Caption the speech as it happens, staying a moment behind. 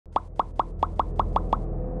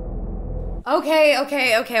Okay.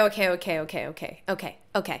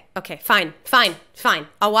 Fine.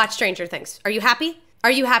 I'll watch Stranger Things. Are you happy?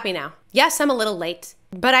 Are you happy now? Yes, I'm a little late,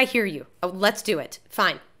 but I hear you. Oh, let's do it.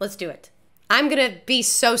 Fine, let's do it. I'm gonna be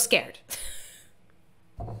so scared.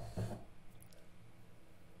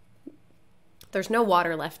 There's no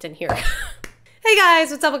water left in here. Hey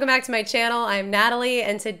guys, what's up? Welcome back to my channel. I'm Natalie,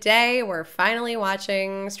 and today we're finally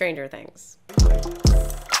watching Stranger Things.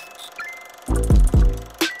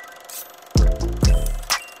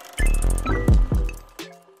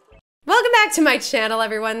 Welcome back to my channel,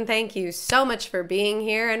 everyone. Thank you so much for being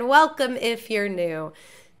here, and welcome if you're new.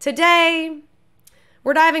 Today,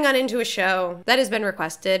 we're diving on into a show that has been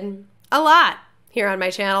requested a lot here on my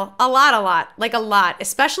channel. A lot. Like a lot.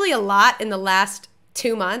 Especially a lot in the last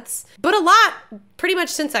 2 months. But a lot pretty much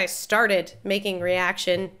since I started making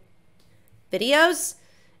reaction videos.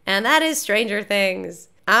 And that is Stranger Things.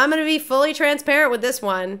 I'm gonna be fully transparent with this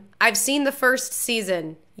one. I've seen the first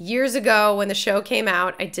season. Years ago when the show came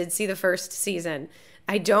out, I did see the first season.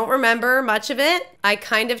 I don't remember much of it. I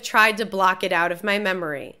kind of tried to block it out of my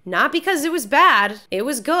memory. Not because it was bad, it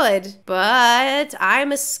was good, but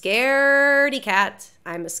I'm a scaredy cat.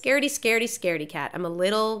 I'm a scaredy cat. I'm a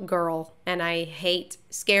little girl and I hate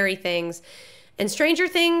scary things. And Stranger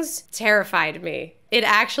Things terrified me. It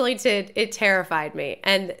actually did. It terrified me.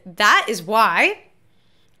 And that is why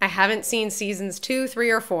I haven't seen seasons 2, 3,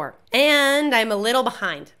 or 4. And I'm a little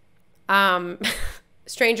behind.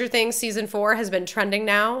 Stranger Things season 4 has been trending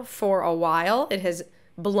now for a while. It has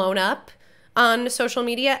blown up on social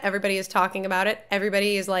media. Everybody is talking about it.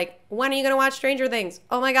 Everybody is like, when are you gonna watch Stranger Things?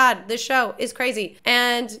 Oh my God, this show is crazy.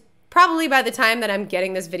 And probably by the time that I'm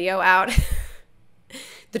getting this video out,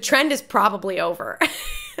 the trend is probably over.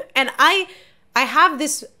 And I have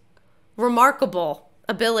this remarkable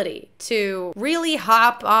ability to really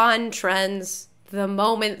hop on trends the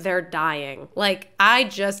moment they're dying. Like, I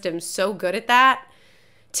just am so good at that.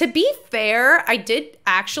 To be fair, I did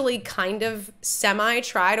actually kind of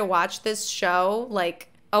semi-try to watch this show like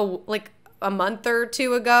a month or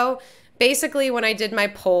two ago. Basically, when I did my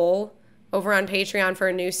poll over on Patreon for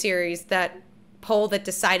a new series, that poll that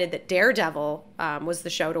decided that Daredevil was the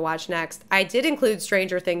show to watch next, I did include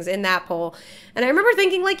Stranger Things in that poll. And I remember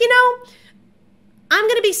thinking, like, you know, I'm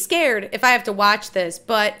gonna be scared if I have to watch this,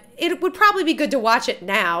 but it would probably be good to watch it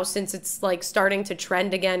now since it's like starting to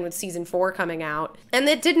trend again with season 4 coming out. And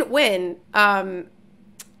it didn't win. And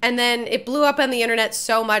then it blew up on the internet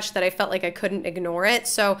so much that I felt like I couldn't ignore it.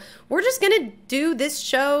 So we're just gonna do this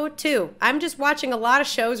show too. I'm just watching a lot of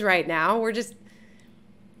shows right now. We're just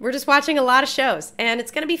watching a lot of shows, and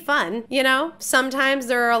it's gonna be fun, you know? Sometimes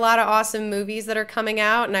there are a lot of awesome movies that are coming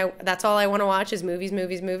out, and that's all I wanna watch is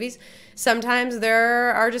movies. Sometimes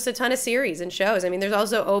there are just a ton of series and shows. I mean, there's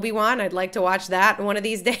also Obi-Wan. I'd like to watch that one of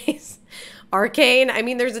these days. Arcane. I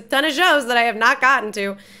mean, there's a ton of shows that I have not gotten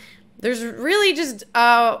to. There's really just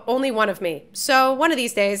only one of me. So one of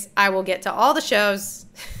these days, I will get to all the shows.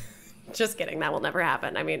 Just kidding, that will never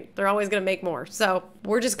happen. I mean, they're always gonna make more. So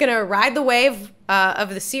we're just gonna ride the wave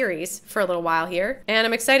of the series for a little while here. And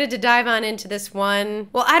I'm excited to dive on into this one.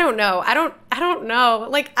 Well, I don't know. I don't know.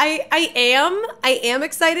 Like, I am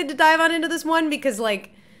excited to dive on into this one because,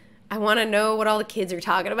 like, I wanna know what all the kids are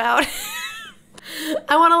talking about.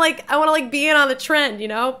 I wanna be in on the trend, you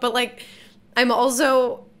know? But, like, I'm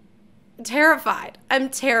also terrified. I'm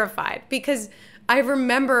terrified because I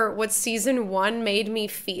remember what season 1 made me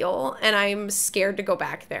feel, and I'm scared to go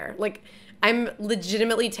back there. Like, I'm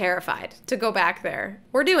legitimately terrified to go back there.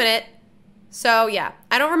 We're doing it. So yeah,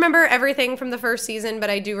 I don't remember everything from the first season, but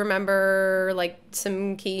I do remember like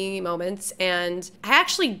some key moments. And I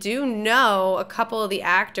actually do know a couple of the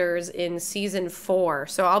actors in season 4.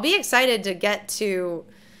 So I'll be excited to get to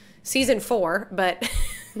season 4, but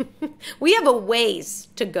we have a ways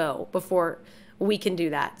to go before we can do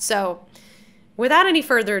that. So without any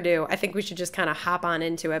further ado, I think we should just kind of hop on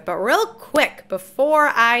into it. But real quick, before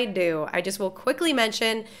I do, I just will quickly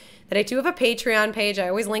mention that I do have a Patreon page. I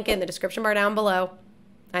always link it in the description bar down below.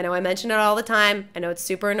 I know I mention it all the time. I know it's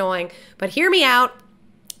super annoying, but hear me out.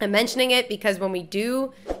 I'm mentioning it because when we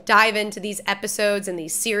do dive into these episodes and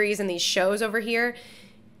these series and these shows over here,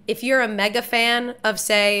 if you're a mega fan of,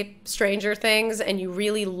 say, Stranger Things and you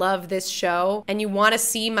really love this show and you want to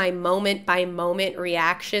see my moment-by-moment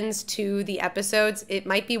reactions to the episodes, it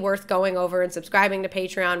might be worth going over and subscribing to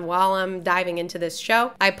Patreon while I'm diving into this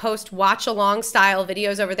show. I post watch-along style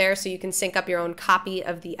videos over there so you can sync up your own copy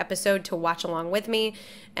of the episode to watch along with me,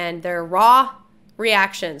 and they're raw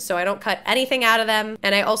reactions, so I don't cut anything out of them.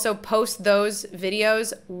 And I also post those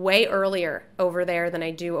videos way earlier over there than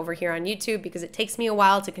I do over here on YouTube because it takes me a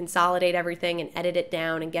while to consolidate everything and edit it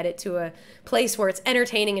down and get it to a place where it's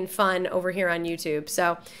entertaining and fun over here on YouTube.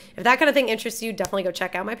 So if that kind of thing interests you, definitely go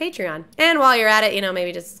check out my Patreon. And while you're at it, you know,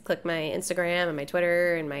 maybe just click my Instagram and my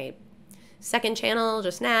Twitter and my second channel,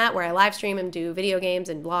 just Nat, where I live stream and do video games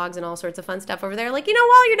and blogs and all sorts of fun stuff over there. Like, you know,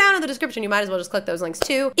 while you're down in the description, you might as well just click those links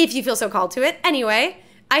too, if you feel so called to it. Anyway,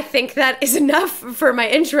 I think that is enough for my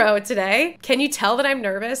intro today. Can you tell that I'm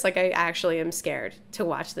nervous? Like, I actually am scared to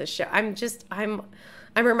watch this show. I'm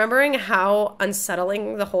remembering how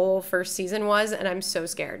unsettling the whole first season was, and I'm so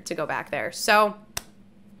scared to go back there. So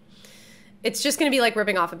it's just gonna be like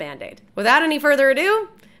ripping off a Band-Aid. Without any further ado,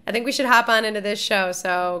 I think we should hop on into this show.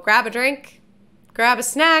 So grab a drink, grab a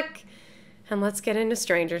snack, and let's get into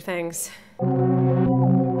Stranger Things.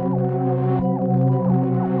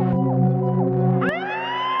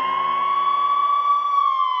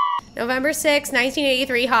 November 6,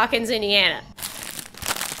 1983, Hawkins, Indiana.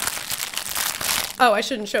 Oh, I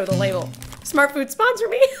shouldn't show the label. Smart Food sponsor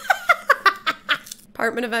me.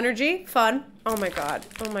 Department of Energy, fun. Oh my God,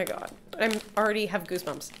 oh my God. I already have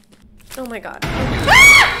goosebumps. Oh my God.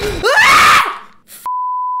 Ah! Ah!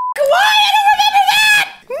 Why? I don't remember that!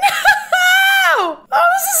 No! Oh,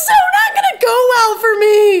 this is so not gonna go well for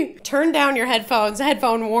me! Turn down your headphones.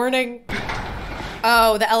 Headphone warning.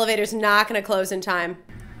 Oh, the elevator's not gonna close in time.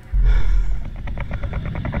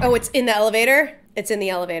 Oh, it's in the elevator? It's in the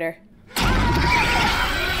elevator.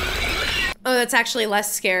 Oh, that's actually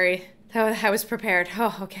less scary. I was prepared.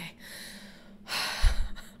 Oh, okay.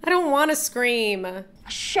 I don't want to scream. A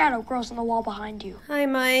shadow grows on the wall behind you. Hi,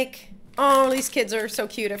 Mike. Oh, these kids are so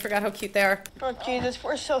cute. I forgot how cute they are. Oh, Jesus,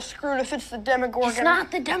 we're so screwed if it's the Demogorgon. It's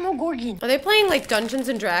not the Demogorgon. Are they playing, like, Dungeons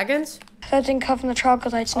and Dragons? That didn't come from the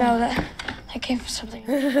troglodytes. No, that came from something.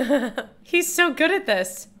 He's so good at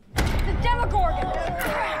this. The Demogorgon!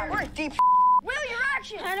 We're in deep Will, your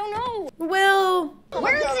action! I don't know. Will.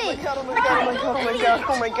 Where is it? Oh my God, oh my God, oh my God,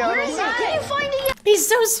 oh my God. Where is it? Can you find it yet? He's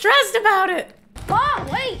so stressed about it. Mom,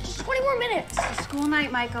 wait, just 20 more minutes. School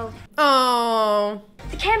night, Michael. Oh.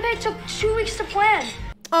 The campaign took 2 weeks to plan.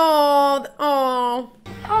 Oh. Oh.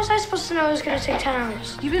 How was I supposed to know it was going to take 10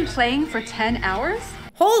 hours? You've been playing for 10 hours?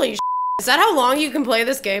 Holy sh**. Is that how long you can play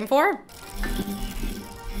this game for?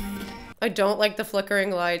 I don't like the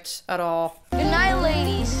flickering lights at all. Good night,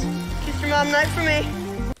 ladies. Kiss your mom night for me.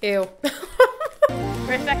 Ew.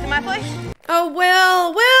 Right back to my place? Oh,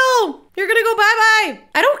 Will, you're gonna go bye-bye.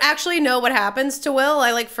 I don't actually know what happens to Will.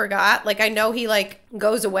 I like forgot. Like I know he like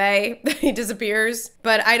goes away, he disappears,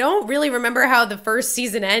 but I don't really remember how the first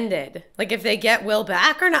season ended. Like if they get Will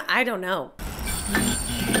back or not, I don't know.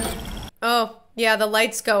 Oh, yeah, the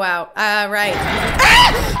lights go out. Right.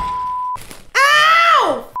 Ah!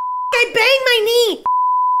 Ow! I banged my knee.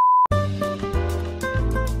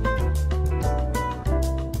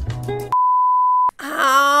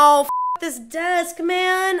 Ow, this desk,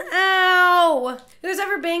 man. Ow. You guys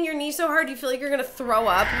ever bang your knee so hard you feel like you're gonna throw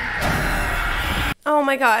up? Oh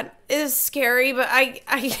my God, it is scary, but I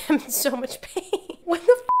am in so much pain. What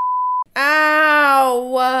the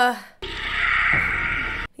Ow.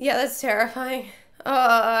 Yeah, that's terrifying. Oh,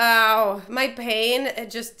 ow. My pain,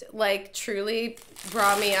 it just like truly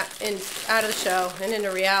brought me out of the show and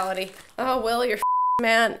into reality. Oh, Will, you're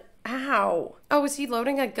man. Ow. Oh, is he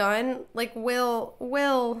loading a gun? Like, Will.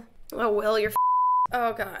 Oh, Will, you're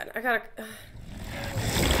oh, God. I gotta...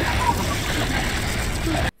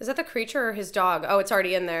 Is that the creature or his dog? Oh, it's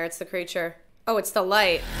already in there. It's the creature. Oh, it's the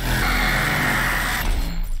light.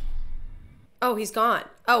 Oh, he's gone.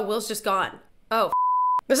 Oh, Will's just gone. Oh,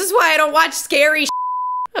 this is why I don't watch scary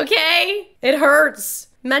okay? It hurts.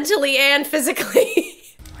 Mentally and physically.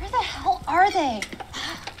 Where the hell are they?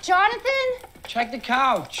 Jonathan? Check the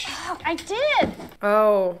couch. Oh, I did.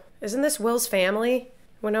 Oh, isn't this Will's family?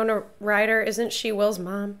 Winona Ryder, isn't she Will's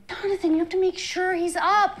mom? Jonathan, you have to make sure he's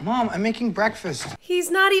up. Mom, I'm making breakfast. He's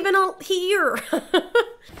not even here.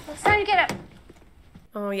 It's time to get up.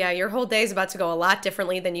 Oh yeah, your whole day's about to go a lot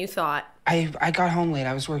differently than you thought. I got home late.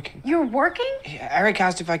 I was working. You're working? Eric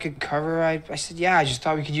asked if I could cover. I said, yeah, I just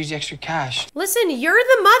thought we could use the extra cash. Listen, you're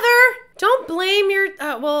the mother. Don't blame your,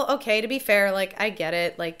 well, okay, to be fair, like, I get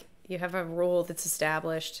it. Like, you have a rule that's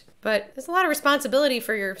established. But there's a lot of responsibility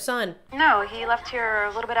for your son. No, he left here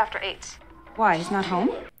a little bit after 8. Why, he's not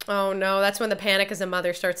home? Oh no, that's when the panic as a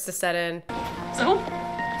mother starts to set in. So,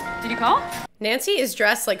 did you call? Nancy is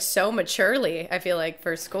dressed like so maturely, I feel like,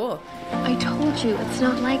 for school. I told you, it's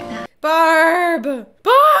not like that. Barb!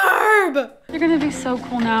 Barb! You're gonna be so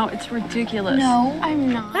cool now, it's ridiculous. No,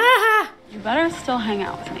 I'm not. Ah, You better still hang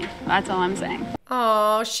out with me. That's all I'm saying.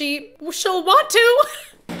 Oh, she'll want to.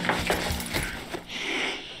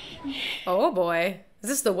 Oh boy. Is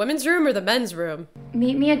this the women's room or the men's room?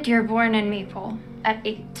 Meet me at Dearborn and Maple at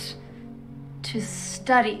 8 to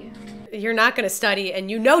study. You're not gonna study, and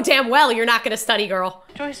you know damn well you're not gonna study, girl.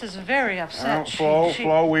 Joyce is very upset.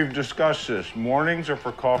 Flo, we've discussed this. Mornings are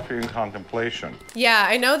for coffee and contemplation. Yeah,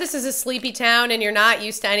 I know this is a sleepy town and you're not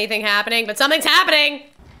used to anything happening, but something's happening.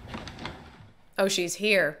 Oh, she's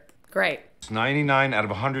here. Great. It's 99 out of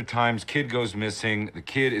 100 times kid goes missing. The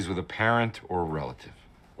kid is with a parent or a relative.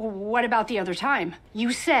 What about the other time?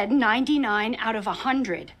 You said 99 out of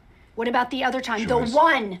 100. What about the other time? Joyce. The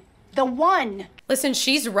one. The one. Listen,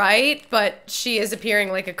 she's right, but she is appearing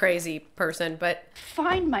like a crazy person, but...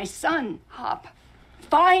 Find my son, Hop.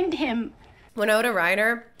 Find him. Winona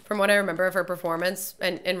Ryder, from what I remember of her performance,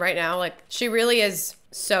 and right now, like, she really is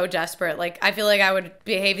so desperate. Like, I feel like I would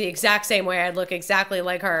behave the exact same way. I'd look exactly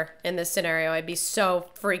like her in this scenario. I'd be so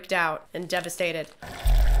freaked out and devastated.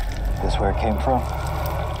 This where it came from?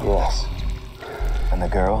 Yes. And the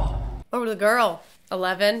girl? Oh, the girl.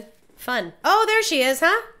 11. Fun. Oh, there she is,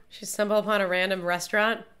 huh? She stumbled upon a random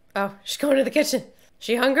restaurant. Oh, she's going to the kitchen.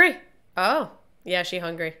 She hungry? Oh, yeah, she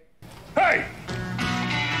hungry. Hey!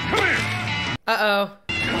 Come here! Uh-oh.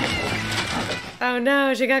 Oh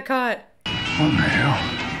no, she got caught. What the hell?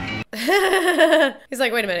 He's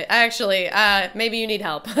like, wait a minute. Actually, maybe you need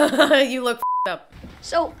help. You look f***ed up.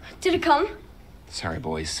 So, did it come? Sorry,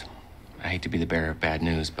 boys. I hate to be the bearer of bad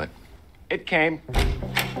news, but it came.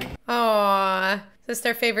 Aww. Is this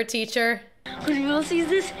their favorite teacher? When Will sees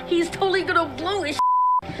this, he's totally gonna blow his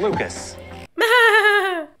Lucas.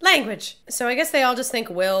 Language. So I guess they all just think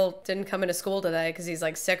Will didn't come into school today because he's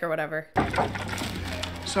like sick or whatever.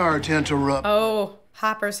 Sorry to interrupt. Oh,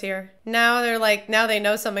 Hopper's here. Now they're like, now they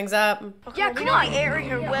know something's up. Yeah, come on.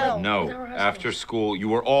 Area Will. No, after school,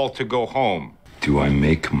 you are all to go home. Do I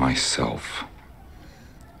make myself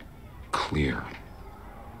clear?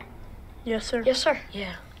 Yes, sir. Yes, sir.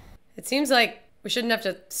 Yeah. It seems like we shouldn't have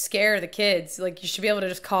to scare the kids. Like, you should be able to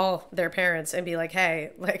just call their parents and be like, hey,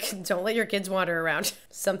 like, don't let your kids wander around.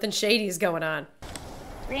 Something shady is going on.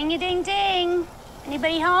 Ring-a-ding-ding.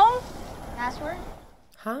 Anybody home? Password?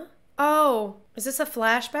 Huh? Oh, is this a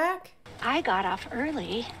flashback? I got off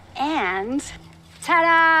early and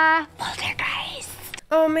ta-da! Poltergeist.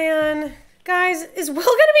 Oh, man. Guys, is Will gonna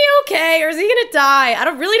be okay or is he gonna die? I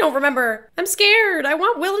really don't remember. I'm scared. I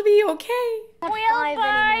want Will to be okay. Will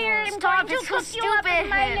fired. Stop, it's so stupid.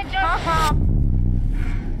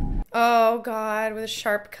 Oh, God, with a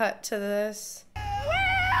sharp cut to this.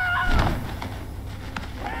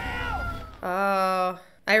 Oh,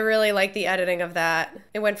 I really like the editing of that.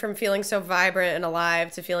 It went from feeling so vibrant and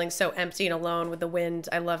alive to feeling so empty and alone with the wind.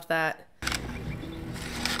 I loved that.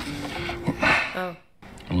 Oh.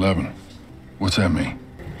 11. What's that mean?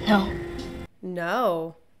 No.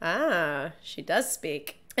 No. Ah, she does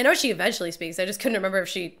speak. I know she eventually speaks. I just couldn't remember if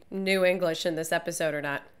she knew English in this episode or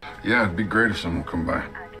not. Yeah, it'd be great if someone come by.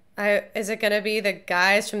 Is it gonna be the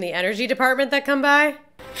guys from the energy department that come by?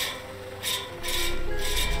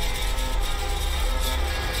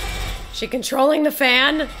 She controlling the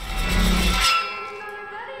fan?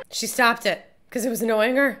 She stopped it because it was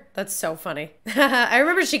annoying her. That's so funny. I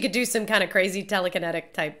remember she could do some kind of crazy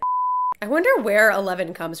telekinetic type. I wonder where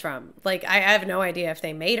 11 comes from. Like, I have no idea if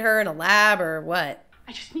they made her in a lab or what.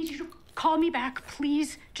 I just need you to call me back,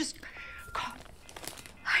 please. Just call.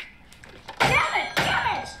 Damn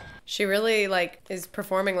it! She really, like, is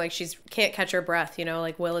performing like she's can't catch her breath, you know?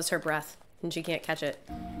 Like, Will is her breath, and she can't catch it.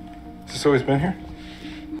 Has this always been here?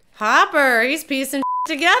 Hopper, he's piecing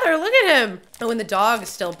together. Look at him. Oh, and the dog is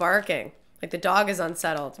still barking. Like, the dog is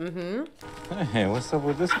unsettled. Mm-hmm. Hey, what's up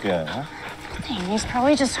with this guy, huh? He's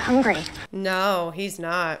probably just hungry. No, he's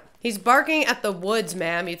not. He's barking at the woods,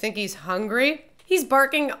 ma'am. You think he's hungry? He's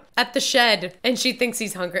barking at the shed, and she thinks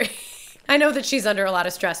he's hungry. I know that she's under a lot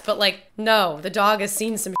of stress, but, like, no, the dog has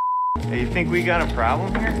seen some Hey, you think we got a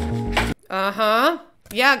problem here? Uh-huh.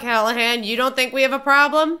 Yeah, Callahan, you don't think we have a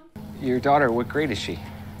problem? Your daughter, what grade is she?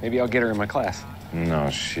 Maybe I'll get her in my class. No,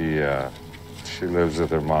 she lives with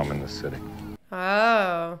her mom in the city.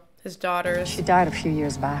 Oh, his daughter's. She died a few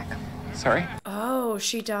years back. Sorry? Oh,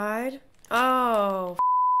 she died? Oh.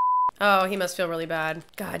 Oh, he must feel really bad.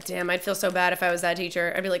 God damn, I'd feel so bad if I was that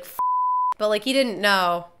teacher. I'd be like, but like, he didn't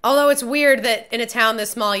know. Although it's weird that in a town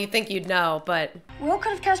this small, you'd think you'd know, but. Will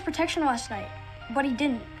could have cast protection last night, but he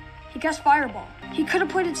didn't. He cast fireball. He could have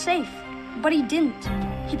played it safe, but he didn't.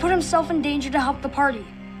 He put himself in danger to help the party.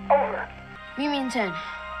 Over. Meet me in 10.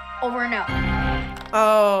 Over and out.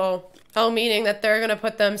 Oh, Oh, meaning that they're gonna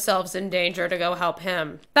put themselves in danger to go help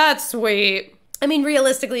him. That's sweet. I mean,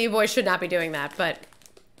 realistically, you boys should not be doing that, but...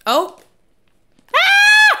 Oh!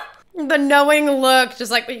 Ah! The knowing look,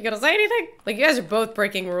 just like, are you gonna say anything? Like, you guys are both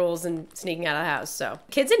breaking rules and sneaking out of the house, so.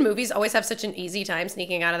 Kids in movies always have such an easy time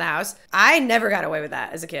sneaking out of the house. I never got away with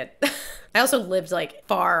that as a kid. I also lived, like,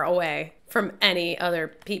 far away from any other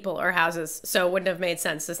people or houses, so it wouldn't have made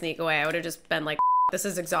sense to sneak away. I would have just been like, this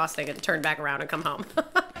is exhausting, and turned back around and come home.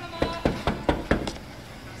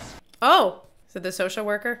 Oh, is it the social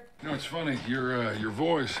worker? You know, it's funny. Your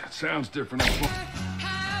voice sounds different.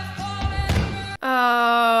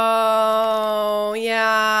 Oh,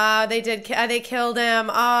 yeah, they did. They killed him.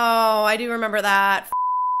 Oh, I do remember that.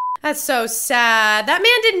 That's so sad. That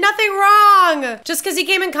man did nothing wrong. Just because he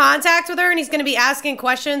came in contact with her and he's going to be asking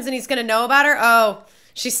questions and he's going to know about her. Oh,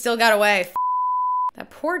 she still got away. That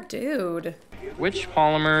poor dude. Which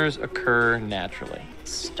polymers occur naturally?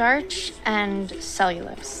 Starch and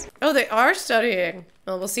cellulose. Oh, they are studying.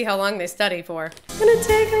 Well, we'll see how long they study for. Gonna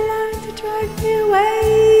take a line to drive me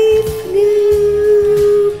away from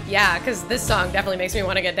you. Yeah, because this song definitely makes me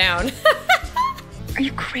want to get down. Are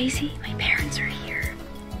you crazy? My parents are here.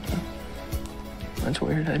 That's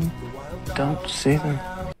weird. I don't see them.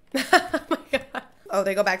 Oh my God. Oh,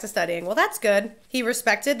 they go back to studying. Well, that's good. He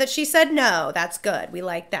respected that she said no. That's good. We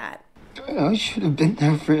like that. I should have been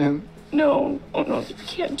there for him. No. Oh no, you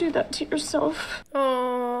can't do that to yourself.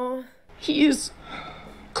 Oh. He is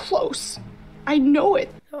close. I know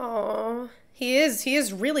it. Oh. He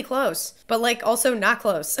is really close, but like also not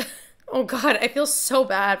close. Oh God, I feel so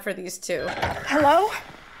bad for these two. Hello?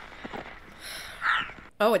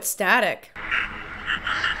 Oh, it's static.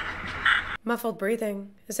 Muffled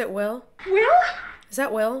breathing. Is it Will? Will? Is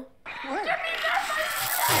that Will? What?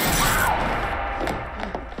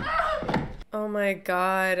 Oh my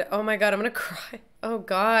God. Oh my God, I'm gonna cry. Oh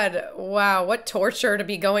God. Wow, what torture to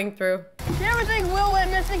be going through. You ever think Will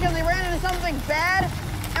went missing because he ran into something bad?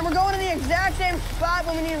 And we're going to the exact same spot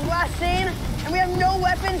when we need his last scene? And we have no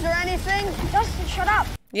weapons or anything? Dustin, shut up.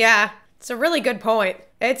 Yeah, it's a really good point.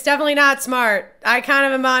 It's definitely not smart. I kind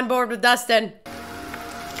of am on board with Dustin.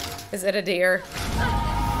 Is it a deer?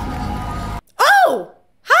 Oh!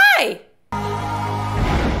 Hi!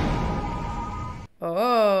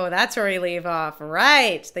 Oh, that's where we leave off.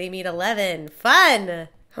 Right. They meet 11. Fun.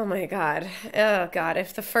 Oh my God. Oh God.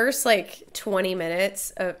 If the first like 20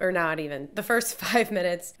 minutes, or not even, the first 5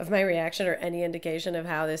 minutes of my reaction are any indication of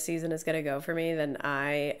how this season is going to go for me, then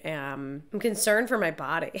I'm concerned for my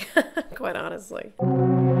body, quite honestly.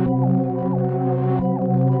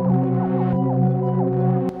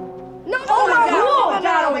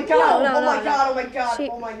 See,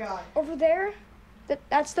 over there,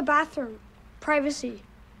 that's the bathroom. Privacy.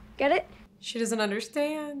 Get it? She doesn't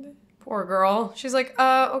understand. Poor girl. She's like,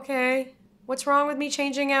 okay. What's wrong with me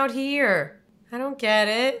changing out here? I don't get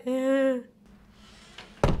it.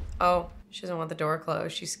 Oh, she doesn't want the door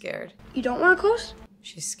closed. She's scared. You don't want to close?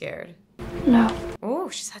 She's scared. No. Oh,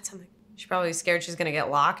 she said something. She's probably scared she's gonna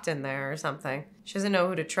get locked in there or something. She doesn't know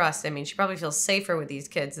who to trust. I mean, she probably feels safer with these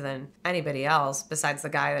kids than anybody else besides the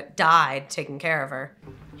guy that died taking care of her.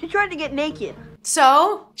 She tried to get naked.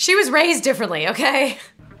 So, she was raised differently, okay?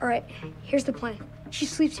 All right, here's the plan. She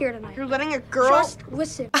sleeps here tonight. You're letting a girl? Just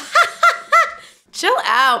listen. Chill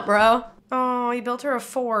out, bro. Oh, he built her a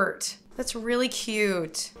fort. That's really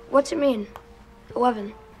cute. What's it mean?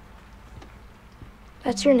 11.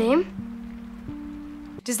 That's your name?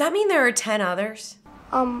 Does that mean there are 10 others?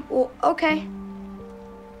 Well, okay.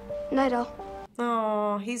 Night, Elle.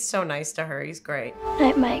 Oh, he's so nice to her. He's great.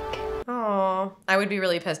 Night, Mike. Oh, I would be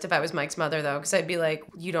really pissed if I was Mike's mother, though, because I'd be like,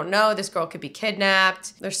 you don't know, this girl could be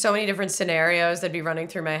kidnapped. There's so many different scenarios that'd be running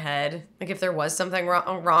through my head. Like, if there was something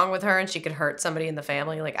wrong with her and she could hurt somebody in the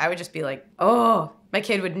family, like, I would just be like, oh, my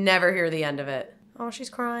kid would never hear the end of it. Oh, she's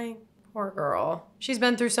crying. Poor girl. She's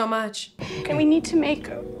been through so much. Okay, we need to make,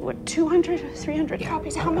 what, 200, 300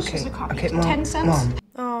 copies? How much is a copy? Okay, Mom, 10 cents? Mom,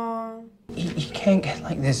 Oh. you can't get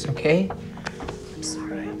like this, okay? I'm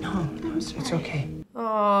sorry. No, it's okay.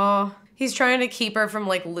 Oh. He's trying to keep her from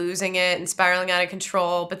like losing it and spiraling out of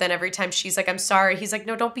control, but then every time she's like, I'm sorry, he's like,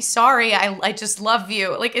 no, don't be sorry. I just love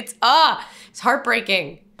you. Like, it's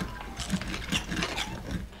heartbreaking.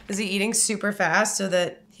 Is he eating super fast so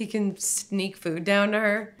that he can sneak food down to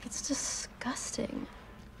her? It's disgusting.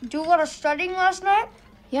 Do a lot of studying last night?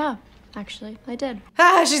 Yeah, actually, I did.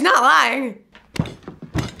 Ah, she's not lying.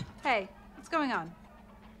 Hey, what's going on?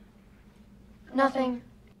 Nothing.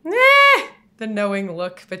 The knowing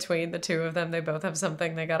look between the two of them. They both have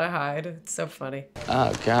something they gotta hide. It's so funny.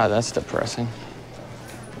 Oh, God, that's depressing.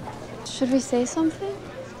 Should we say something?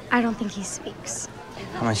 I don't think he speaks.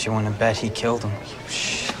 How much you want to bet he killed him?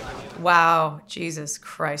 Wow, Jesus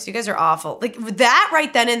Christ. You guys are awful. Like, that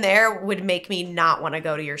right then and there would make me not want to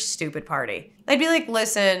go to your stupid party. I'd be like,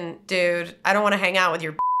 listen, dude, I don't want to hang out with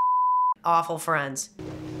your awful friends.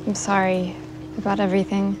 I'm sorry about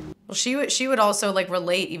everything. Well, she would also, like,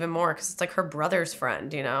 relate even more because it's like her brother's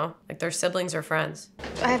friend, you know? Like, their siblings are friends.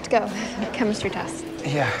 I have to go. Chemistry test.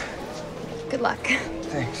 Yeah. Good luck.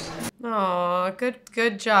 Thanks. Aw,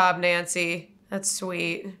 good job, Nancy. That's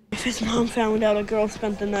sweet. If his mom found out a girl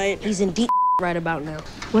spent the night, he's in deep right about now.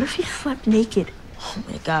 What if she slept naked? Oh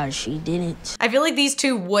my God, she didn't. I feel like these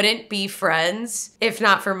two wouldn't be friends if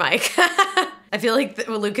not for Mike. I feel like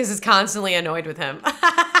Lucas is constantly annoyed with him.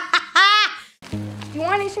 You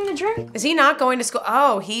want anything to drink? Is he not going to school?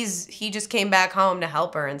 Oh, he just came back home to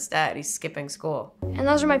help her instead. He's skipping school. And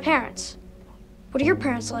those are my parents. What are your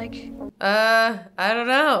parents like? I don't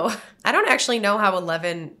know. I don't actually know how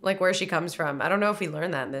 11, like where she comes from. I don't know if we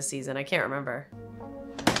learned that in this season. I can't remember.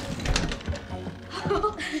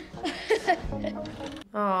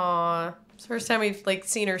 Aw, it's the first time we've like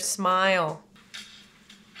seen her smile.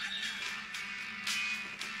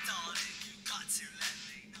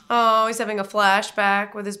 Oh, he's having a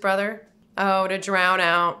flashback with his brother. Oh, to drown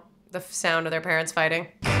out the sound of their parents fighting.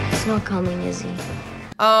 It's not coming, is he?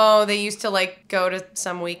 Oh, they used to like go to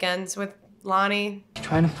some weekends with Lonnie. He's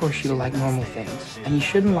trying to force you to like normal things. And you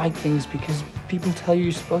shouldn't like things because people tell you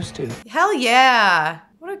you're supposed to. Hell yeah.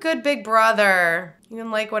 What a good big brother. You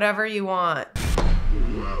can like whatever you want.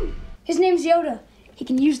 His name's Yoda. He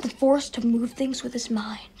can use the Force to move things with his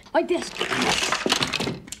mind. Like this.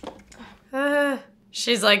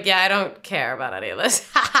 She's like, yeah, I don't care about any of this.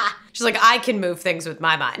 She's like, I can move things with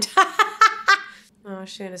my mind. Oh,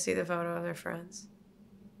 she's gonna see the photo of their friends.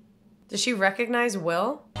 Does she recognize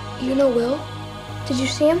Will? You know Will? Did you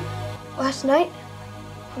see him last night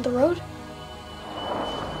on the road?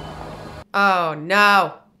 Oh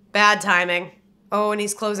no, bad timing. Oh, and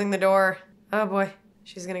he's closing the door. Oh boy,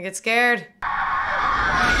 she's gonna get scared.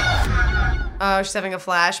 Oh, she's having a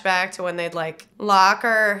flashback to when they'd like lock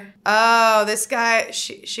her. Oh, this guy,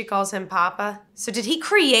 she calls him Papa. So did he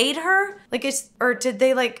create her? Like, or did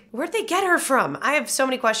they like, where'd they get her from? I have so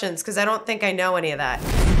many questions because I don't think I know any of that.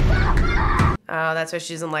 Oh, that's what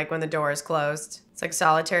she doesn't like when the door is closed. It's like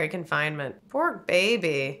solitary confinement. Poor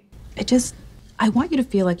baby. I want you to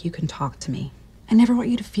feel like you can talk to me. I never want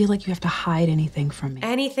you to feel like you have to hide anything from me.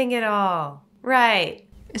 Anything at all. Right.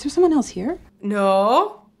 Is there someone else here?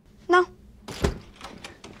 No. No.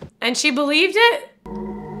 And she believed it?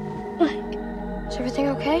 Mike, is everything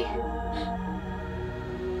okay?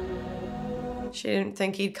 She didn't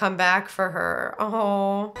think he'd come back for her.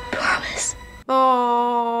 Oh. Promise.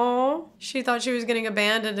 Oh. She thought she was getting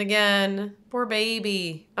abandoned again. Poor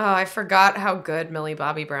baby. Oh, I forgot how good Millie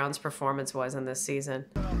Bobby Brown's performance was in this season.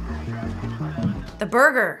 The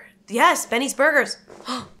burger. Yes, Benny's Burgers.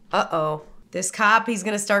 Uh-oh. This cop, he's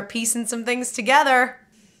gonna start piecing some things together.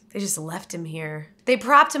 They just left him here. They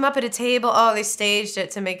propped him up at a table. Oh, they staged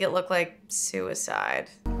it to make it look like suicide.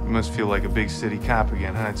 You must feel like a big city cop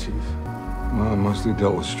again, huh, Chief? Well, I mostly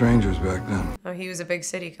dealt with strangers back then. Oh, he was a big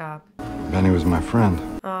city cop. Benny was my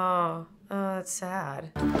friend. Oh, that's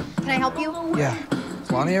sad. Can I help you? Yeah.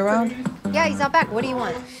 Is Lonnie around? Yeah, he's out back. What do you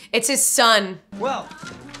want? It's his son. Will,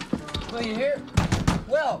 you here?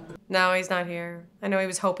 Will. No, he's not here. I know he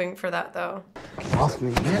was hoping for that, though. Off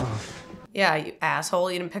me, yeah. Yeah, you asshole.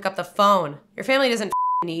 You didn't pick up the phone. Your family doesn't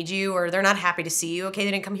need you, or they're not happy to see you, okay?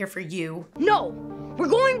 They didn't come here for you. No, we're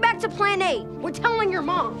going back to Plan A. We're telling your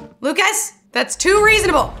mom. Lucas, that's too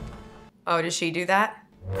reasonable. Oh, did she do that?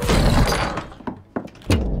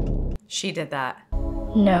 She did that.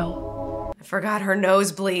 No. I forgot her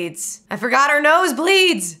nose bleeds. I forgot her nose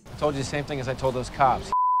bleeds. I told you the same thing as I told those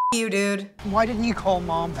cops. You, dude. Why didn't you call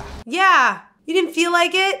Mom back? Yeah, you didn't feel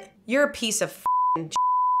like it? You're a piece of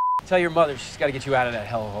Tell your mother she's got to get you out of that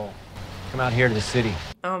hellhole. Come out here to the city.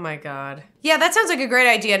 Oh my God. Yeah, that sounds like a great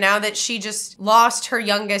idea. Now that she just lost her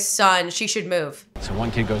youngest son, she should move. So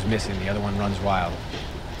one kid goes missing, the other one runs wild.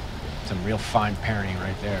 Some real fine parenting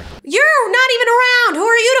right there. You're not even around. Who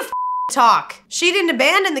are you to talk? She didn't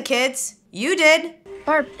abandon the kids. You did.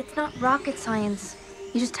 Barb, it's not rocket science.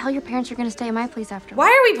 You just tell your parents you're gonna stay at my place after. Why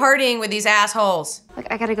are we partying with these assholes? Look,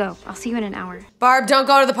 I gotta go. I'll see you in an hour. Barb, don't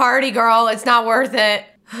go to the party, girl. It's not worth it.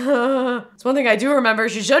 It's one thing I do remember.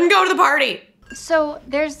 She shouldn't go to the party. So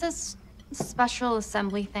there's this special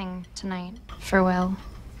assembly thing tonight for Will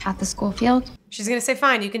at the school field. She's gonna say,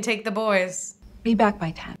 fine, you can take the boys. Be back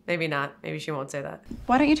by 10. Maybe not. Maybe she won't say that.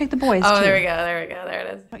 Why don't you take the boys, Oh, too? there we go. There we go. There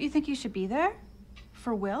it is. Don't you think you should be there?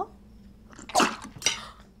 For Will?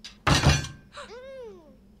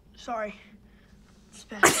 Sorry.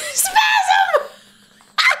 Spasm!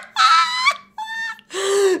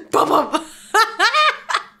 Bum, bum.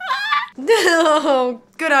 No,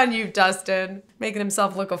 good on you, Dustin. Making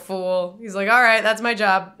himself look a fool. He's like, all right, that's my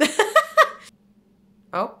job.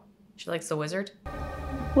 Oh, she likes the wizard.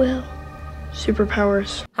 Will.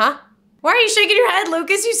 Superpowers. Huh? Why are you shaking your head,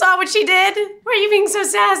 Lucas? You saw what she did. Why are you being so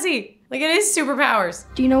sassy? Like, it is superpowers.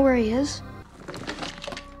 Do you know where he is?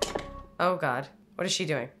 Oh God, what is she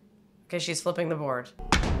doing? Okay, she's flipping the board.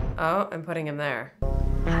 Oh, I'm putting him there.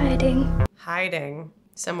 Hiding. Hiding.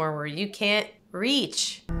 Somewhere where you can't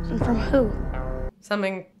reach. And from who?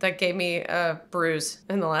 Something that gave me a bruise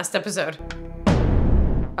in the last episode.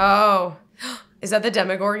 Oh, is that the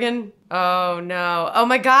Demogorgon? Oh no. Oh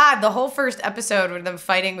my God, the whole first episode with them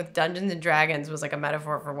fighting with Dungeons and Dragons was like a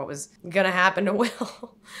metaphor for what was gonna happen to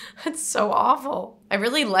Will. That's so awful. I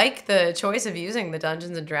really like the choice of using the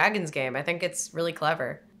Dungeons and Dragons game. I think it's really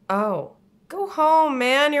clever. Oh, go home,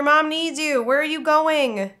 man. Your mom needs you. Where are you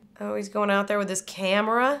going? Oh, he's going out there with his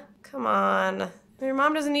camera. Come on. Your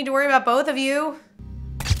mom doesn't need to worry about both of you.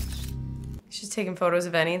 She's taking photos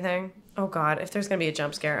of anything. Oh God, if there's gonna be a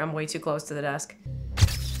jump scare, I'm way too close to the desk.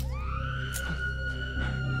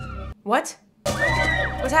 What?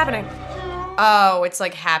 What's happening? Oh, it's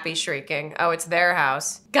like happy shrieking. Oh, it's their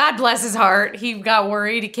house. God bless his heart. He got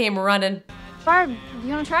worried, he came running. Barb, you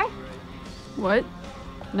wanna try? What?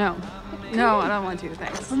 No. No, I don't want to,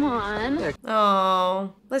 thanks. Come on.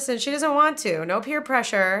 Oh, listen, she doesn't want to. No peer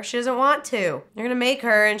pressure. She doesn't want to. You're gonna make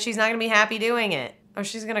her and she's not gonna be happy doing it. Oh,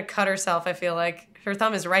 she's gonna cut herself, I feel like. Her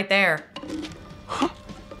thumb is right there.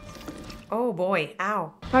 Oh boy,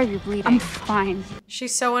 ow. Barb, you're bleeding. I'm fine.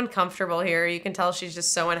 She's so uncomfortable here. You can tell she's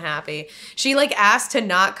just so unhappy. She like asked to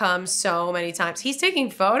not come so many times. He's taking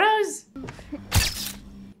photos?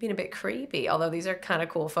 Being a bit creepy, although these are kind of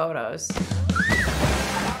cool photos.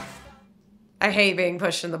 I hate being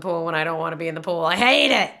pushed in the pool when I don't want to be in the pool. I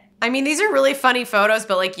hate it. I mean, these are really funny photos,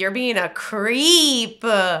 but like you're being a creep,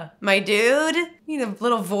 my dude. You need a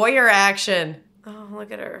little voyeur action. Oh,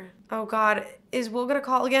 look at her. Oh God, is Will gonna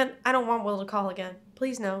call again? I don't want Will to call again.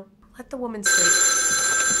 Please no. Let the woman sleep.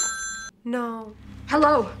 No.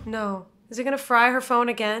 Hello. No. Is he gonna fry her phone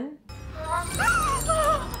again?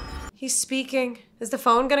 He's speaking. Is the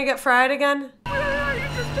phone gonna get fried again?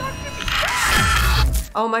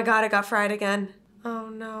 Oh my God, it got fried again. Oh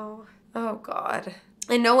no. Oh God.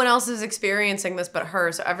 And no one else is experiencing this but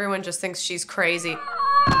her, so everyone just thinks she's crazy.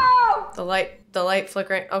 The light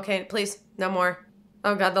flickering. Okay, please, no more.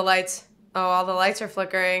 Oh God, the lights. Oh, all the lights are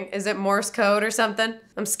flickering. Is it Morse code or something?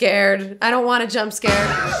 I'm scared. I don't want a jump scare.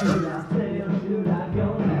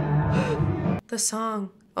 The song.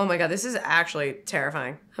 Oh my God, this is actually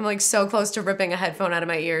terrifying. I'm like so close to ripping a headphone out of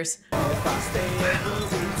my ears.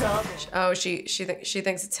 Oh, she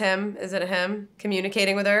thinks it's him. Is it him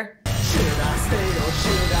communicating with her?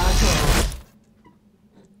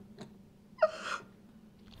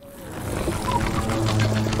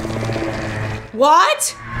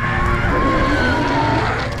 What?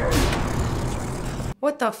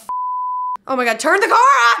 What the f? Oh my God, turn the car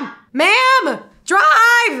on! Ma'am!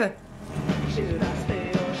 Drive!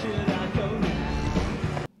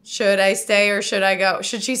 Should I stay or should I go?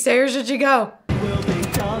 Should she stay or should she go?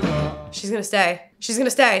 She's gonna stay. She's gonna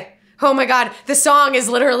stay. Oh my God, the song is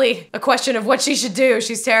literally a question of what she should do.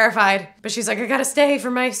 She's terrified, but she's like, I gotta stay for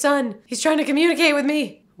my son. He's trying to communicate with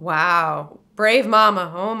me. Wow, brave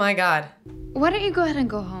mama, oh my God. Why don't you go ahead and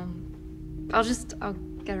go home? I'll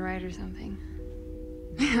get a ride or something.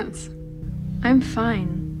 Vance, I'm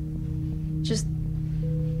fine. Just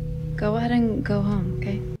go ahead and go home,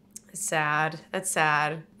 okay? It's sad, that's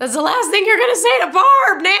sad. That's the last thing you're gonna say to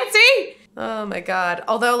Barb, Nancy! Oh my God,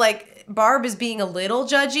 although like, Barb is being a little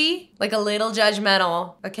judgy, like a little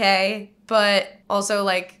judgmental, okay? But also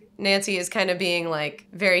like, Nancy is kind of being like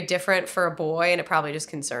very different for a boy and it probably just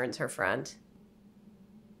concerns her friend.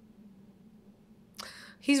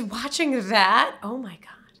 He's watching that? Oh my God.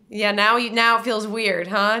 Yeah, now it feels weird,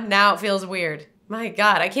 huh? Now it feels weird. My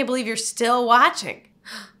God, I can't believe you're still watching.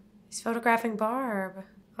 He's photographing Barb.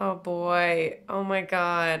 Oh boy, oh my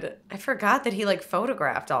God. I forgot that he like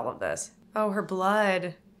photographed all of this. Oh, her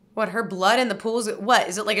blood. What, her blood in the pools? What,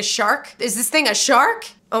 is it like a shark? Is this thing a shark?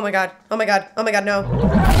 Oh my God, oh my God, oh my God, no.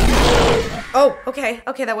 Oh, okay,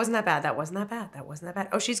 that wasn't that bad. That wasn't that bad.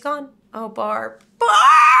 Oh, she's gone. Oh, Barb.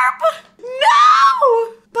 Barb!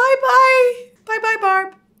 No! Bye-bye. Bye-bye,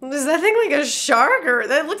 Barb. Is that thing like a shark or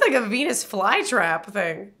that looked like a Venus flytrap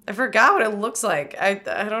thing? I forgot what it looks like. I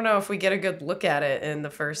don't know if we get a good look at it in the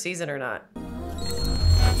first season or not.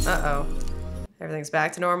 Uh-oh. Everything's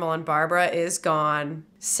back to normal and Barbara is gone.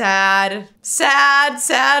 Sad, sad,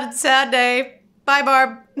 sad, sad day. Bye,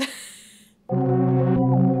 Barb.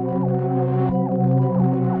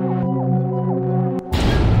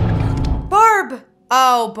 Barb!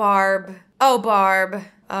 Oh, Barb. Oh, Barb.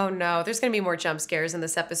 Oh, no. There's gonna be more jump scares in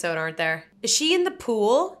this episode, aren't there? Is she in the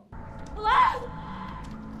pool? Hello?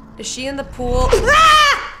 Is she in the pool?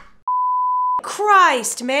 Ah!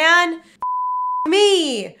 Christ, man.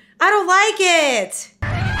 Me. I don't like it.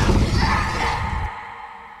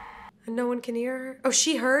 And no one can hear her? Oh,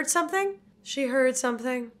 she heard something? She heard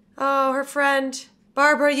something. Oh, her friend.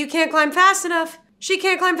 Barbara, you can't climb fast enough. She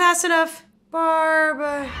can't climb fast enough.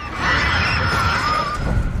 Barbara.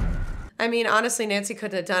 I mean, honestly, Nancy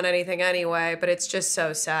couldn't have done anything anyway, but it's just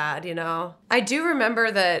so sad, you know? I do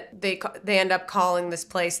remember that they end up calling this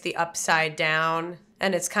place the Upside Down,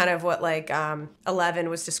 and it's kind of what, like, 11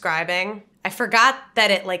 was describing. I forgot that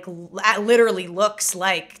it, like, literally looks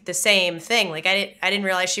like the same thing. Like, I didn't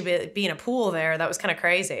realize she'd be in a pool there. That was kind of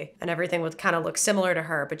crazy. And everything would kind of look similar to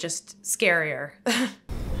her, but just scarier.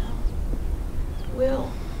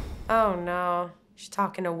 Will. Oh, no. She's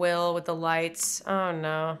talking to Will with the lights. Oh,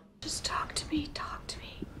 no. Just talk to me. Talk to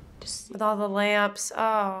me. Just with all the lamps.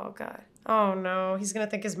 Oh, God. Oh, no. He's gonna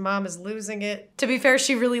think his mom is losing it. To be fair,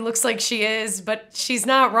 she really looks like she is, but she's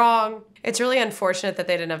not wrong. It's really unfortunate that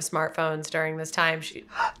they didn't have smartphones during this time.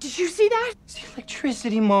 Did you see that? It's the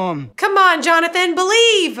electricity, Mom. Come on, Jonathan,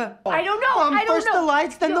 believe! I don't know. I don't know. First the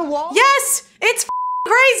lights, then the wall. Yes! It's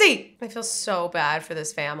crazy! I feel so bad for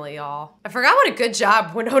this family, y'all. I forgot what a good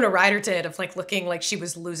job Winona Ryder did of, like, looking like she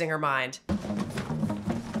was losing her mind.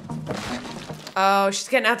 Oh, she's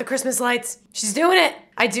getting out the Christmas lights. She's doing it.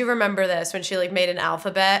 I do remember this when she like made an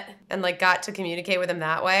alphabet and like got to communicate with him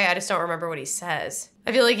that way. I just don't remember what he says.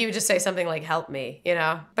 I feel like he would just say something like, help me, you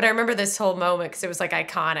know? But I remember this whole moment because it was like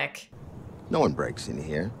iconic. No one breaks in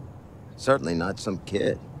here. Certainly not some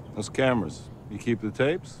kid. Those cameras, you keep the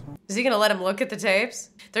tapes? Is he gonna let him look at the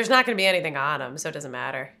tapes? There's not gonna be anything on him, so it doesn't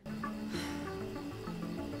matter.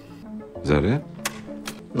 Is that it?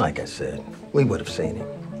 Like I said, we would have seen him.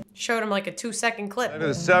 Showed him like a 2-second clip. Night of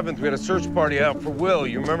the 7th, we had a search party out for Will.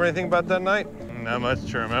 You remember anything about that night? Not much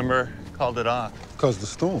to remember. Called it off. Because the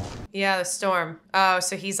storm. Yeah, the storm. Oh,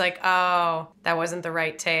 so he's like, oh, that wasn't the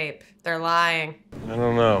right tape. They're lying. I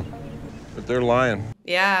don't know, but they're lying.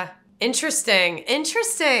 Yeah. Interesting.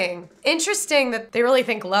 Interesting. Interesting that they really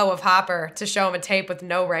think low of Hopper to show him a tape with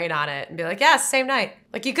no rain on it and be like, yeah, same night.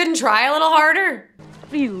 Like, you couldn't try a little harder?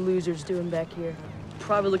 What are you losers doing back here?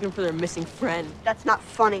 Probably looking for their missing friend. That's not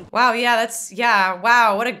funny. Wow, yeah,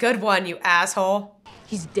 wow, what a good one, you asshole.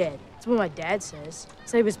 He's dead. That's what my dad says.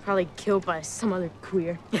 So he was probably killed by some other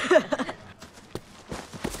queer.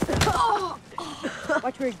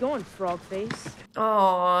 Watch where you're going, frog face.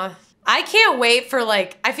 Aw. I can't wait for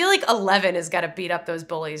like, I feel like 11 has got to beat up those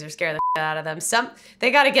bullies or scare the shit out of them. They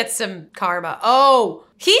got to get some karma. Oh,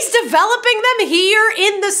 he's developing them here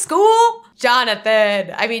in the school?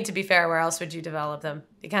 Jonathan. I mean, to be fair, where else would you develop them?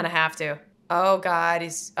 You kind of have to. Oh God,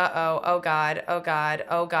 he's, uh-oh, oh God, oh God,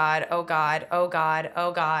 oh God, oh God, oh God,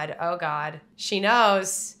 oh God, oh God. She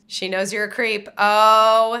knows you're a creep.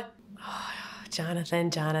 Oh,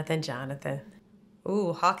 Jonathan.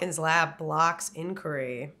 Ooh, Hawkins' lab blocks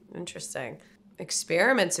inquiry. Interesting.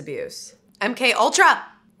 Experiments abuse. MK Ultra.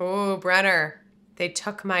 Ooh, Brenner. They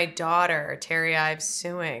took my daughter. Terry Ives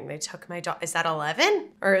suing. They took my daughter. Is that 11?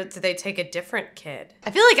 Or did they take a different kid?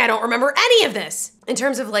 I feel like I don't remember any of this in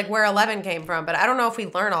terms of like where 11 came from, but I don't know if we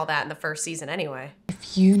learn all that in the first season anyway.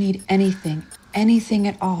 If you need anything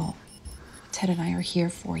at all, Ted and I are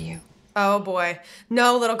here for you. Oh boy.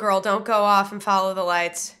 No, little girl, don't go off and follow the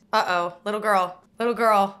lights. Uh-oh, little girl,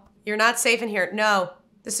 you're not safe in here. No.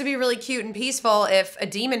 This would be really cute and peaceful if a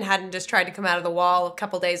demon hadn't just tried to come out of the wall a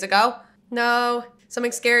couple days ago. No,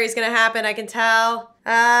 something scary is gonna happen, I can tell.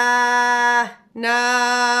 No,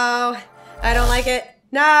 I don't like it.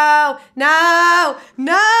 No, get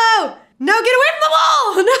away from the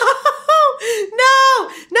wall!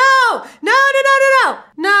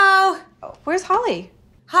 No. Where's Holly?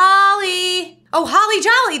 Holly. Oh, Holly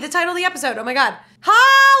Jolly, the title of the episode. Oh my God.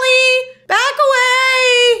 Holly, back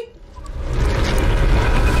away!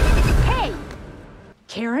 Hey!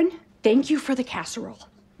 Karen, thank you for the casserole,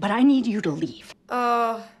 but I need you to leave.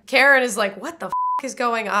 Karen is like, what the f is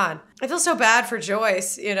going on? I feel so bad for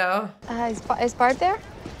Joyce, you know? Is Barb there?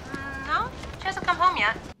 No, she hasn't come home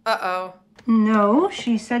yet. Uh-oh. No,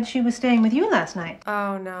 she said she was staying with you last night.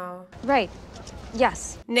 Oh, no. Right.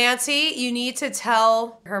 Yes. Nancy, you need to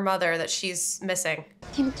tell her mother that she's missing.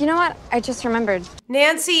 You know what? I just remembered.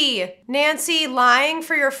 Nancy, lying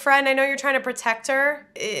for your friend. I know you're trying to protect her.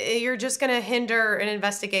 You're just gonna hinder an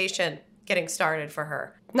investigation getting started for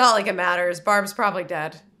her. Not like it matters. Barb's probably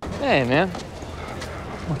dead. Hey, man.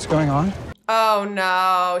 What's going on? Oh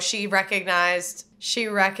no, she recognized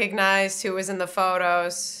who was in the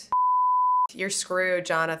photos. You're screwed,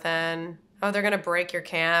 Jonathan. Oh, they're gonna break your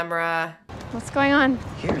camera. What's going on?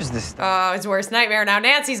 Here's this. Oh, his worst nightmare. Now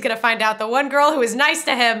Nancy's gonna find out the one girl who was nice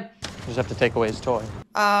to him. You just have to take away his toy.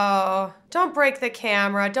 Oh, don't break the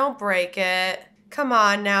camera. Don't break it. Come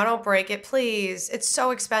on now, don't break it, please. It's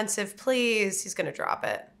so expensive, please. He's gonna drop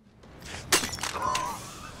it.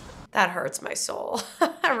 That hurts my soul.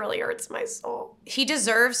 That really hurts my soul. He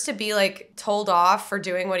deserves to be like told off for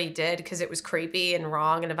doing what he did because it was creepy and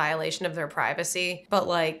wrong and a violation of their privacy. But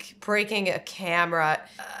like breaking a camera,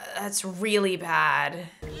 that's really bad.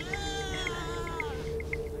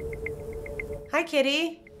 Hi,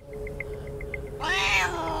 kitty.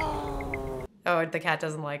 Oh, the cat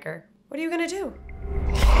doesn't like her. What are you gonna do?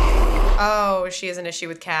 Oh, she has an issue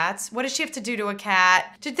with cats. What does she have to do to a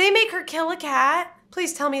cat? Did they make her kill a cat?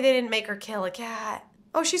 Please tell me they didn't make her kill a cat.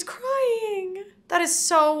 Oh, she's crying. That is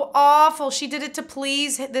so awful. She did it to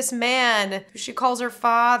please this man who she calls her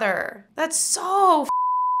father. That's so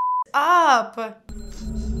up.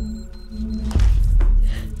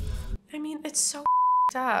 I mean, it's so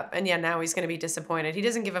up. And yeah, now he's gonna be disappointed. He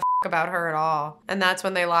doesn't give a about her at all. And that's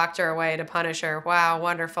when they locked her away to punish her. Wow,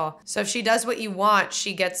 wonderful. So if she does what you want,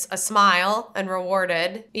 she gets a smile and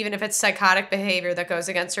rewarded, even if it's psychotic behavior that goes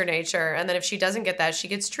against her nature. And then if she doesn't get that, she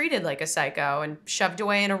gets treated like a psycho and shoved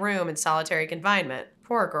away in a room in solitary confinement.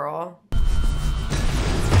 Poor girl.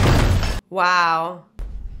 Wow.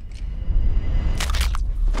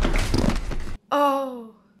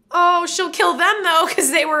 Oh, she'll kill them though,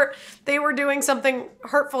 because they were doing something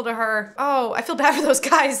hurtful to her. Oh, I feel bad for those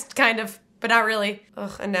guys, kind of, but not really.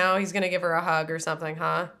 Ugh, and now he's gonna give her a hug or something,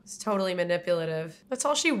 huh? It's totally manipulative. That's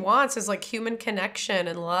all she wants is like human connection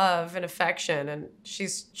and love and affection, and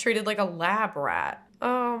she's treated like a lab rat.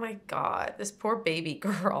 Oh my God, this poor baby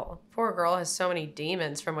girl. Poor girl has so many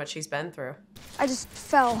demons from what she's been through. I just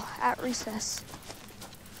fell at recess.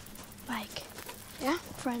 Mike. Yeah?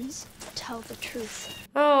 Friends tell the truth.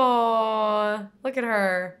 Oh, look at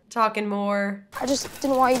her talking more. I just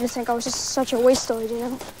didn't want you to think I was just such a wasteoid, you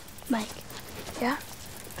know? Mike. Yeah?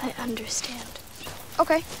 I understand.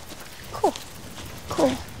 Okay. Cool.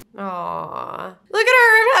 Cool. Aw. Look at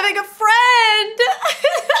her having a friend!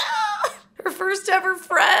 Her first ever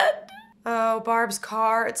friend. Oh, Barb's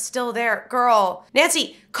car, it's still there. Girl,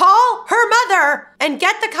 Nancy, call her mother and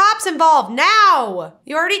get the cops involved now.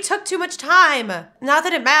 You already took too much time. Not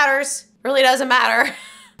that it matters. Really doesn't matter.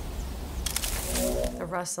 The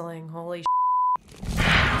rustling, holy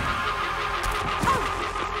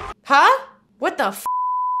Huh? What the f?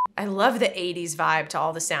 I love the 80s vibe to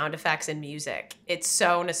all the sound effects and music. It's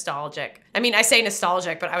so nostalgic. I mean, I say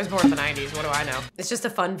nostalgic, but I was born in the 90s. What do I know? It's just a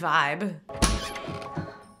fun vibe.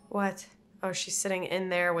 What? Oh, she's sitting in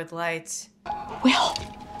there with lights. Will,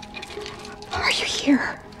 are you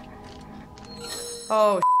here?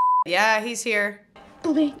 Oh, yeah, he's here.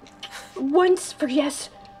 Blink. Once for yes,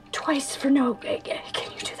 twice for no. Can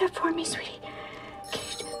you do that for me, sweetie? Can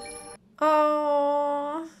you do that?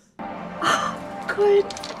 Oh. Good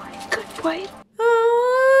boy, good boy.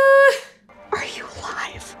 Are you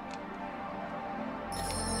alive?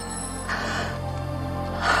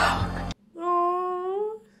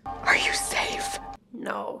 Oh. Are you safe?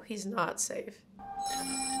 No, he's not safe.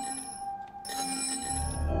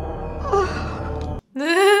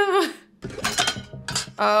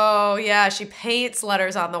 Oh, yeah, she paints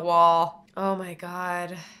letters on the wall. Oh my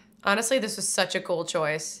God. Honestly, this was such a cool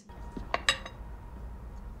choice.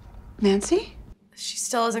 Nancy? She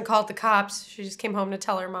still hasn't called the cops. She just came home to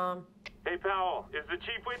tell her mom. Hey, Powell, is the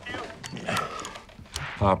chief with you?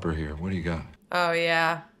 Hopper here. What do you got? Oh,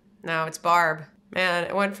 yeah. Now it's Barb. Man,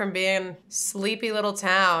 it went from being sleepy little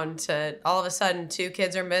town to all of a sudden 2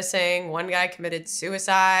 kids are missing, 1 guy committed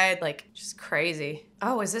suicide, like just crazy.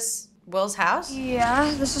 Oh, is this Will's house?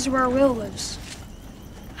 Yeah, this is where Will lives.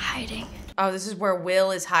 Hiding. Oh, this is where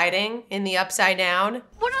Will is hiding in the Upside Down?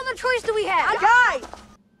 What other choice do we have? Guys!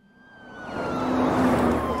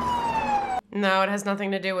 No, it has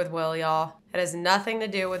nothing to do with Will, y'all. It has nothing to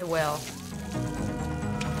do with Will.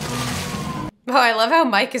 Oh, I love how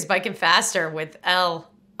Mike is biking faster with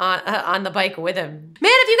Elle on the bike with him.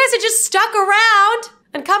 Man, if you guys had just stuck around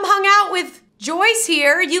and come hung out with Joyce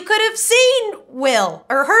here, you could have seen Will,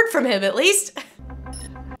 or heard from him at least.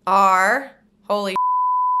 R, holy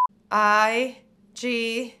I,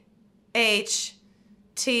 G, H,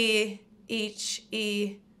 T, H,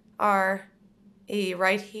 E, R, E,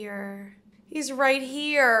 right here. He's right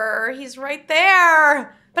here. He's right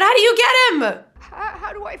there. But how do you get him?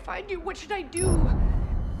 How do I find you? What should I do?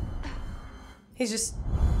 He's just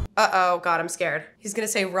Uh-oh, God, I'm scared. He's gonna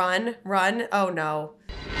say run, run. Oh no.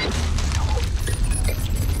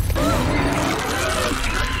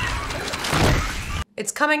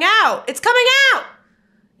 It's coming out. It's coming out.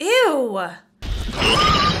 Ew.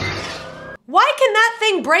 Why can that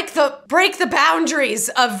thing break the boundaries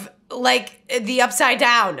of like the upside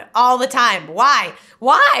down all the time? Why?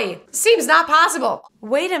 Why? Seems not possible.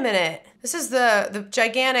 Wait a minute. This is the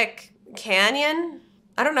gigantic canyon?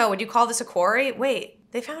 I don't know, would you call this a quarry? Wait,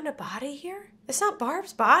 they found a body here? It's not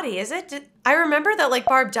Barb's body, is it? I remember that like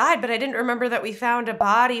Barb died, but I didn't remember that we found a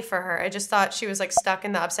body for her. I just thought she was like stuck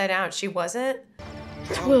in the upside down. She wasn't?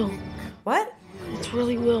 It's Will. What? It's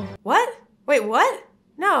really Will. What? Wait, what?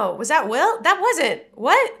 No, was that Will? That wasn't.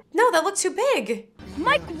 What? No, that looked too big.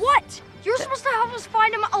 Mike, what? You're supposed to help us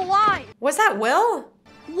find him alive. Was that Will?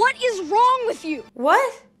 What is wrong with you?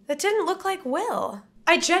 What? That didn't look like Will.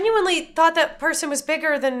 I genuinely thought that person was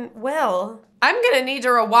bigger than Will. I'm gonna need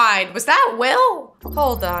to rewind. Was that Will?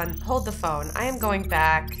 Hold on, hold the phone. I am going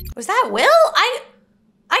back. Was that Will?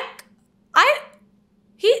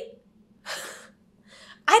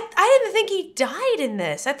 I didn't think he died in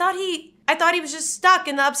this. I thought he was just stuck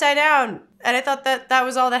in the upside down. And I thought that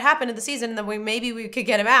was all that happened in the season, and then maybe we could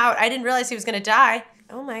get him out. I didn't realize he was gonna die.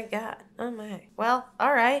 Oh my God, oh my. Well,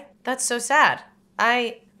 all right, that's so sad.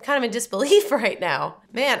 I'm kind of in disbelief right now.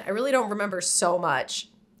 Man, I really don't remember so much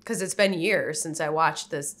because it's been years since I watched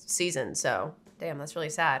this season, so damn, that's really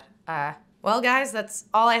sad. Well guys, that's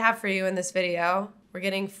all I have for you in this video. We're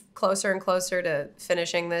getting closer and closer to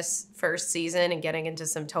finishing this first season and getting into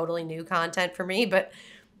some totally new content for me, but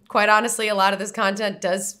quite honestly, a lot of this content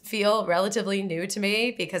does feel relatively new to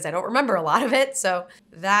me because I don't remember a lot of it, so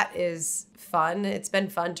that is fun. It's been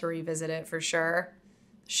fun to revisit it for sure.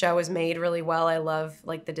 The show is made really well. I love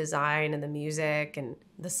like the design and the music and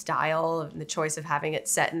the style and the choice of having it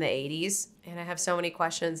set in the 80s. And I have so many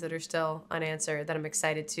questions that are still unanswered that I'm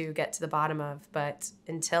excited to get to the bottom of. But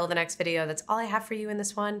until the next video, that's all I have for you in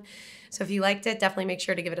this one. So if you liked it, definitely make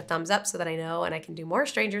sure to give it a thumbs up so that I know and I can do more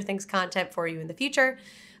Stranger Things content for you in the future.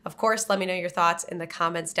 Of course, let me know your thoughts in the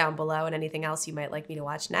comments down below and anything else you might like me to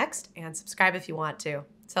watch next. And subscribe if you want to.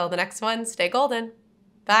 Till the next one, stay golden.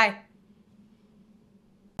 Bye.